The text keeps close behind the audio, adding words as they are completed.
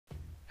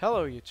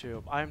Hello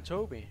YouTube, I'm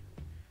Toby.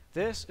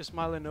 This is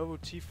my Lenovo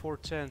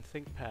T410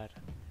 Thinkpad.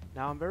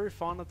 Now I'm very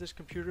fond of this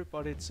computer,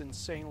 but it's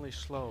insanely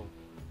slow.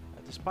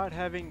 Despite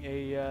having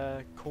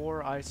a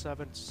Core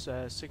i7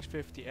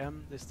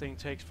 650M, this thing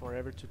takes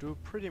forever to do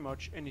pretty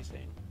much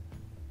anything.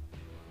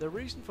 The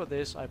reason for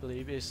this, I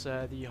believe, is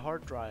the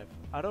hard drive.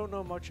 I don't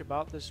know much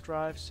about this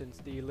drive since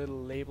the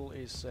little label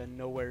is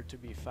nowhere to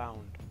be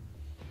found.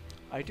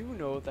 I do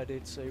know that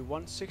it's a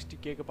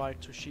 160GB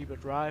Toshiba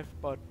drive,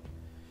 but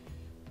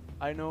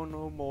I know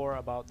no more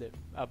about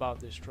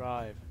this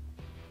drive.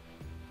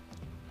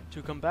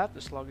 To combat the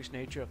sluggish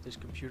nature of this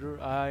computer,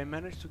 I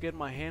managed to get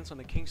my hands on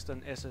a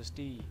Kingston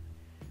SSD.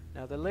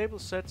 Now the label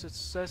says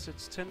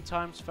it's 10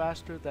 times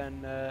faster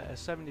than a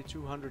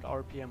 7200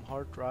 RPM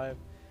hard drive,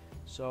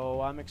 so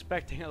I'm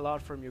expecting a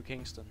lot from you,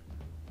 Kingston.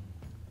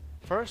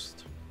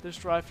 First, this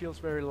drive feels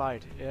very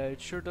light.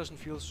 It sure doesn't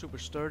feel super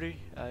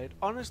sturdy. It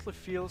honestly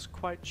feels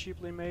quite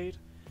cheaply made.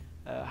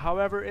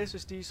 However,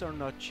 SSDs are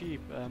not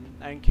cheap,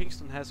 and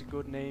Kingston has a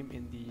good name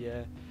in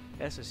the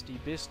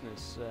SSD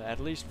business, at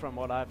least from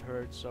what I've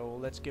heard, so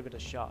let's give it a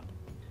shot.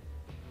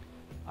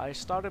 I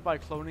started by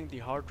cloning the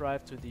hard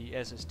drive to the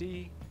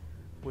SSD,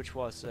 which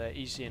was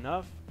easy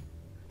enough.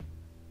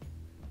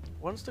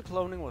 Once the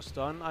cloning was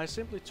done, I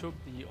simply took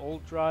the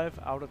old drive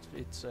out of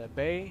its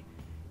bay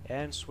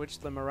and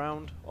switched them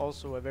around,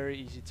 also a very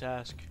easy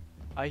task.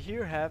 I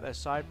here have a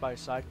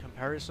side-by-side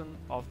comparison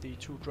of the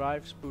two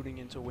drives booting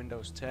into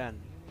Windows 10.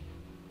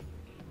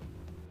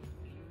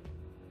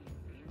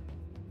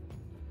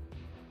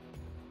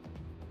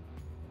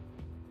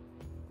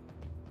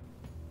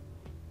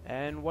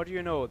 And what do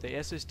you know, the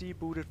SSD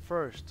booted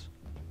first.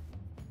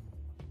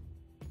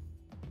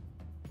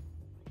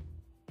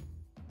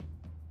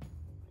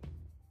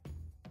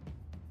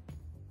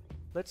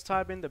 Let's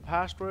type in the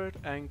password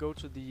and go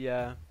to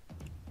the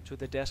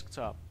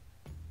desktop.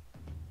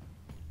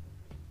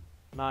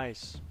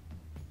 Nice.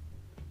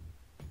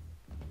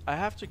 I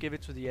have to give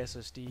it to the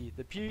SSD.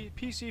 The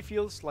PC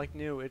feels like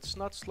new. It's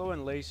not slow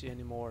and lazy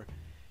anymore.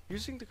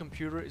 Using the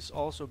computer is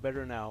also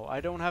better now.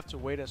 I don't have to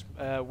wait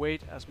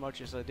as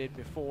much as I did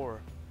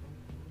before.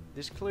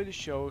 This clearly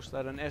shows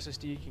that an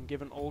SSD can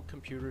give an old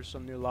computer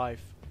some new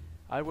life.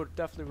 I would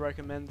definitely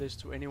recommend this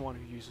to anyone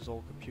who uses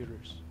old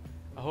computers.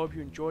 I hope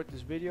you enjoyed this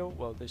video,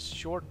 well, this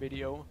short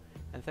video,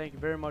 and thank you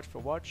very much for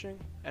watching,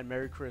 and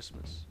Merry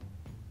Christmas.